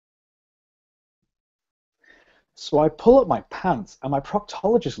So I pull up my pants, and my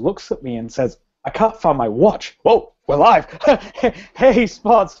proctologist looks at me and says, I can't find my watch. Whoa, we're live. Hey,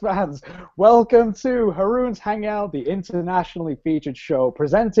 sports fans. Welcome to Haroon's Hangout, the internationally featured show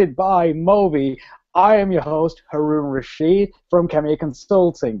presented by Movi. I am your host, Haroon Rashid from Khemeia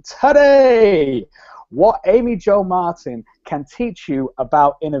Consulting. Today, what Amy Jo Martin can teach you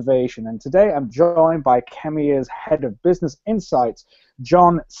about innovation. And today I'm joined by Khemeia's Head of Business Insights,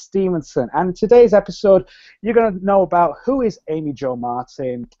 Jon Stephenson. And today's episode, you're going to know about who is Amy Jo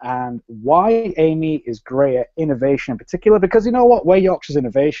Martin and why Amy is great at innovation in particular. Because you know what? We're Yorkshire's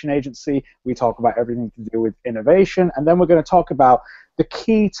innovation agency. We talk about everything to do with innovation. And then we're going to talk about the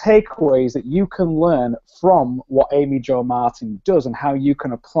key takeaways that you can learn from what Amy Jo Martin does and how you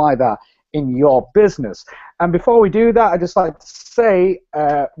can apply that in your business. And before we do that, I'd just like to say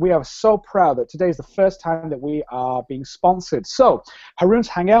we are so proud that today is the first time that we are being sponsored. So Haroon's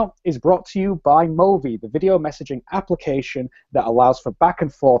Hangout is brought to you by Movi, the video messaging application that allows for back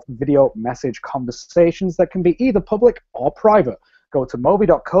and forth video message conversations that can be either public or private. Go to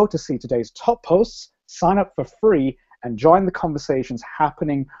movi.co to see today's top posts, sign up for free, and join the conversations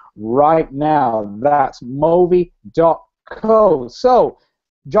happening right now. That's movi.co. So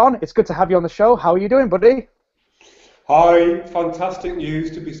Jon, it's good to have you on the show. How are you doing, buddy? Hi, fantastic news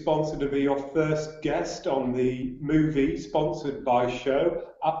to be sponsored to be your first guest on the movie sponsored by show.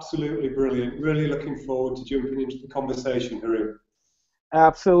 Absolutely brilliant. Really looking forward to jumping into the conversation, Haroon.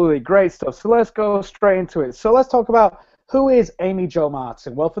 Absolutely, great stuff. So let's go straight into it. So let's talk about who is Amy Jo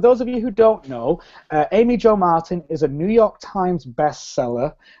Martin. Well, for those of you who don't know, Amy Jo Martin is a New York Times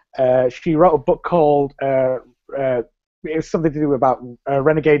bestseller. She wrote a book called it's something to do about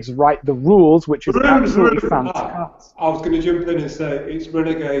Renegades Write the Rules, which is absolutely fantastic. I was going to jump in and say it's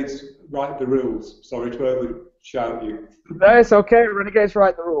Renegades Write the Rules. Sorry to overshout you. That's okay. Renegades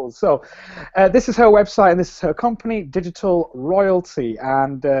Write the Rules. So this is her website and this is her company, Digital Royalty.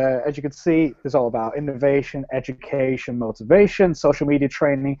 And as you can see, it's all about innovation, education, motivation, social media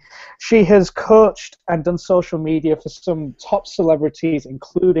training. She has coached and done social media for some top celebrities,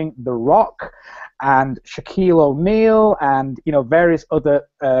 including The Rock and Shaquille O'Neal and various other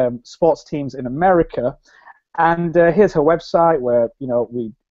sports teams in America. And here's her website where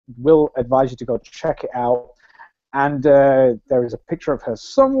we will advise you to go check it out. And there is a picture of her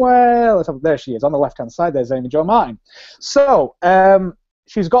somewhere. There she is on the left-hand side. There's Amy Jo Martin. So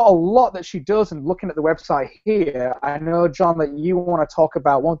she's got a lot that she does. And looking at the website here, I know, Jon, that you want to talk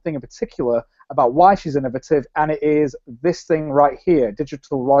about one thing in particular about why she's innovative, and it is this thing right here,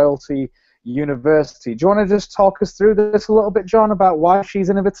 Digital Royalty University. Do you want to just talk us through this a little bit, Jon, about why she's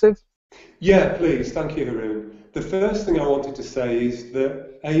innovative? Yeah, please. Thank you, Haroon. The first thing I wanted to say is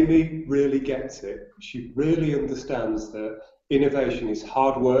that Amy really gets it. She really understands that innovation is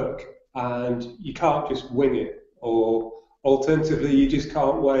hard work and you can't just wing it, or alternatively you just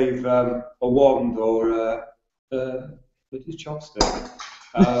can't wave a wand or a chopstick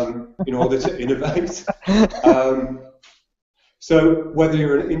in order to innovate. So whether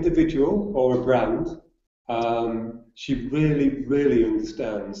you're an individual or a brand, she really, really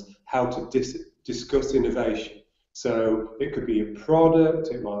understands how to discuss innovation. So it could be a product,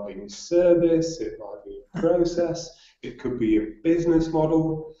 it might be a service, it might be a process, it could be a business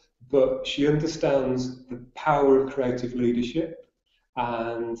model, but she understands the power of creative leadership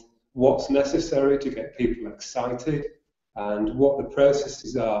and what's necessary to get people excited and what the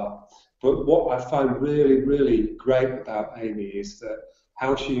processes are. But what I find really, really great about Amy is that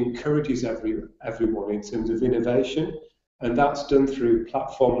how she encourages everyone in terms of innovation, and that's done through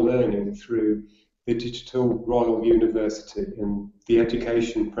platform learning, through the Digital Royal University and the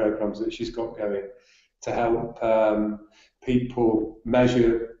education programs that she's got going to help people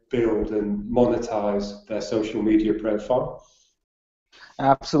measure, build and monetize their social media profile.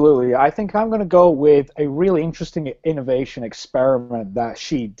 Absolutely. I think I'm going to go with a really interesting innovation experiment that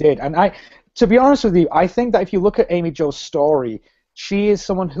she did. And to be honest with you, I think that if you look at Amy Jo's story, she is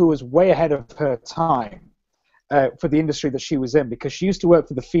someone who was way ahead of her time for the industry that she was in, because she used to work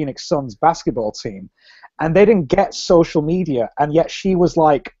for the Phoenix Suns basketball team, and they didn't get social media, and yet she was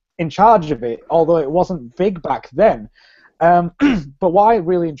like in charge of it, although it wasn't big back then. But what I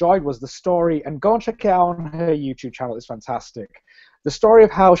really enjoyed was the story, and go and check it out on her YouTube channel, it's fantastic. The story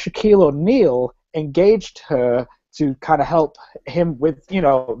of how Shaquille O'Neal engaged her to kind of help him with,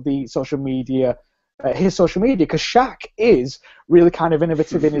 the social media, his social media, because Shaq is really kind of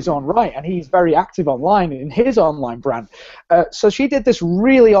innovative in his own right, and he's very active online in his online brand. So she did this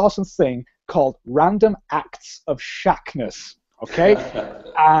really awesome thing called Random Acts of Shaqness. okay?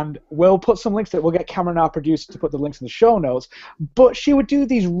 And we'll put some links to it. We'll get Cameron, our producer, to put the links in the show notes. But she would do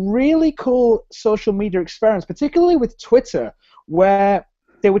these really cool social media experiments, particularly with Twitter, where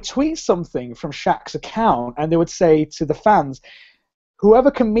they would tweet something from Shaq's account, and they would say to the fans, whoever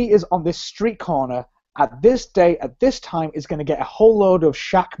can meet us on this street corner at this day, at this time, is going to get a whole load of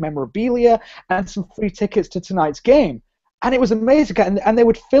Shaq memorabilia and some free tickets to tonight's game. And it was amazing. And they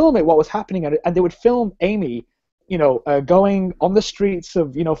would film it, what was happening, and they would film Amy, going on the streets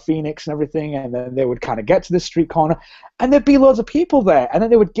of, Phoenix and everything, and then they would kind of get to this street corner, and there'd be loads of people there, and then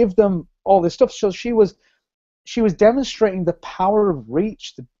they would give them all this stuff. So she was demonstrating the power of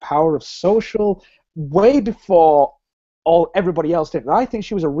reach, the power of social, way before everybody else did. And I think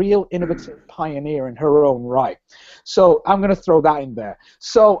she was a real innovative pioneer in her own right. So I'm going to throw that in there.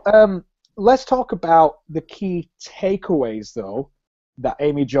 So let's talk about the key takeaways, though, that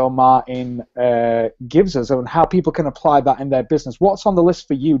Amy Jo Martin gives us, and how people can apply that in their business. What's on the list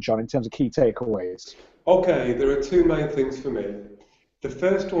for you, John, in terms of key takeaways? Okay, there are two main things for me. The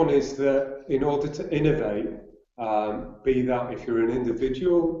first one is that in order to innovate, be that if you're an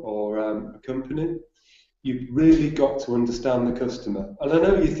individual or a company, you've really got to understand the customer. And I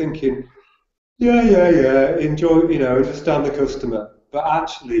know you're thinking, yeah, enjoy, understand the customer. But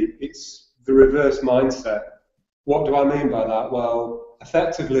actually, it's the reverse mindset. What do I mean by that? Well,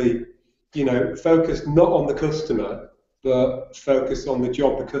 effectively, focus not on the customer, but focus on the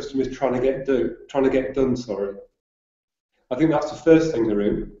job the customer is trying to get done. I think that's the first thing,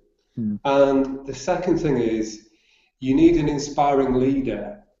 Haroon. And the second thing is, you need an inspiring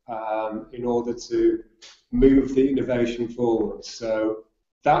leader in order to move the innovation forward. So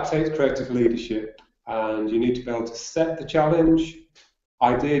that takes creative leadership, and you need to be able to set the challenge,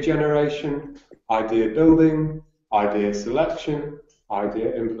 idea generation, idea building, idea selection,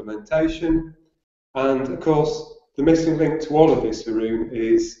 idea implementation, and of course the missing link to all of this, Haroon,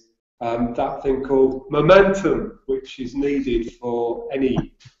 is that thing called momentum, which is needed for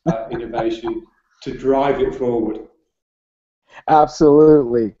any innovation to drive it forward.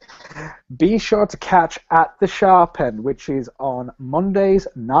 Absolutely. Be sure to catch At the Sharp End, which is on Mondays,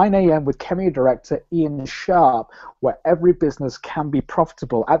 9 a.m. with Khemeia director Ian Sharp, where every business can be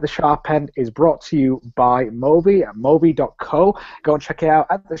profitable. At the Sharp End is brought to you by Moby at moby.co. Go and check it out.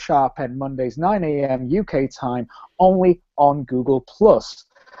 At the Sharp End, Mondays, 9 a.m. UK time, only on Google+.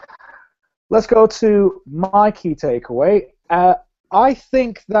 Let's go to my key takeaway. I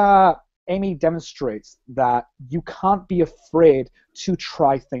think that Amy demonstrates that you can't be afraid to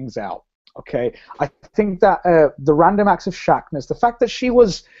try things out. Okay, I think that the random acts of Shaqness, the fact that she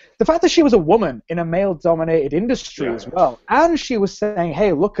was a woman in a male-dominated industry as well, and she was saying,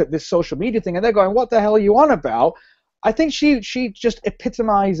 "Hey, look at this social media thing," and they're going, "What the hell are you on about?" I think she just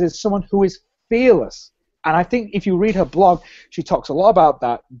epitomizes someone who is fearless. And I think if you read her blog, she talks a lot about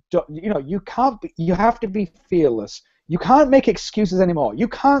that. You have to be fearless. You can't make excuses anymore. You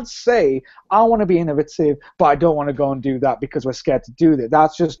can't say, I want to be innovative, but I don't want to go and do that because we're scared to do that.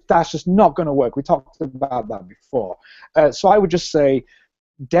 That's just not going to work. We talked about that before. So I would just say,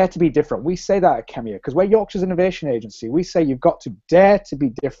 dare to be different. We say that at Khemeia because we're Yorkshire's innovation agency. We say you've got to dare to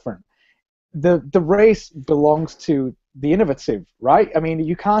be different. The race belongs to the innovative, right? I mean,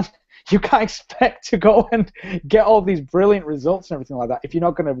 you can't expect to go and get all these brilliant results and everything like that if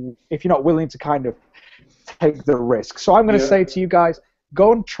you're not willing to kind of take the risk. So I'm going to say to you guys,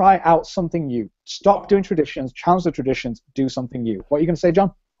 go and try out something new. Stop doing traditions, challenge the traditions, do something new. What are you going to say,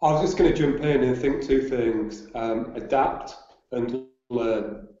 John? I was just going to jump in and think two things. Adapt and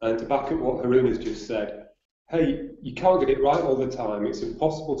learn. And to back up what Haroon has just said, hey, you can't get it right all the time. It's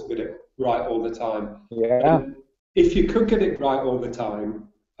impossible to get it right all the time. Yeah. And if you could get it right all the time,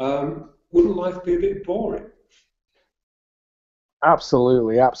 wouldn't life be a bit boring?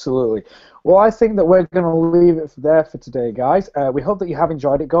 Absolutely, absolutely. Well, I think that we're going to leave it there for today, guys. We hope that you have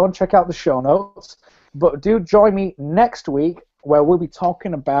enjoyed it. Go and check out the show notes. But do join me next week where we'll be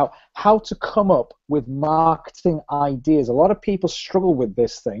talking about how to come up with marketing ideas. A lot of people struggle with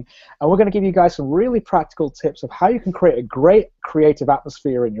this thing, and we're going to give you guys some really practical tips of how you can create a great creative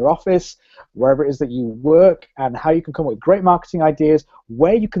atmosphere in your office, wherever it is that you work, and how you can come up with great marketing ideas,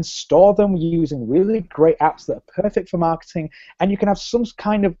 where you can store them using really great apps that are perfect for marketing, and you can have some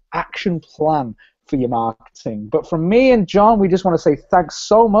kind of action plan for your marketing. But from me and John, we just want to say thanks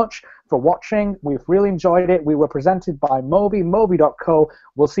so much for watching. We've really enjoyed it. We were presented by Moby, moby.co.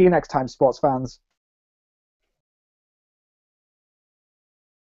 We'll see you next time, sports fans.